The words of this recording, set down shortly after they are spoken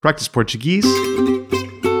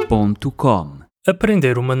practiceportuguese.com.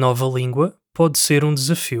 Aprender uma nova língua pode ser um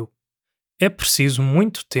desafio. É preciso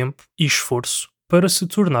muito tempo e esforço para se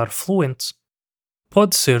tornar fluente.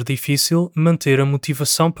 Pode ser difícil manter a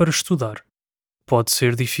motivação para estudar. Pode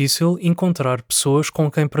ser difícil encontrar pessoas com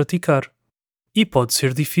quem praticar. E pode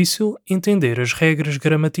ser difícil entender as regras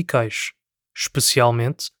gramaticais,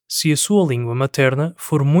 especialmente se a sua língua materna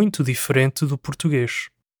for muito diferente do português.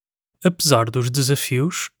 Apesar dos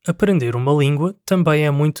desafios, aprender uma língua também é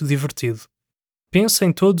muito divertido. Pense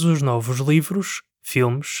em todos os novos livros,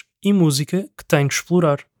 filmes e música que tem de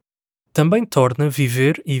explorar. Também torna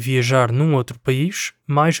viver e viajar num outro país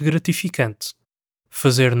mais gratificante.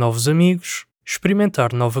 Fazer novos amigos,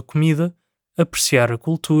 experimentar nova comida, apreciar a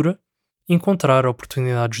cultura, encontrar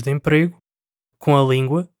oportunidades de emprego. Com a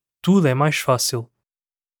língua, tudo é mais fácil.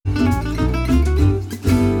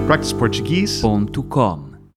 practiceportuguese.com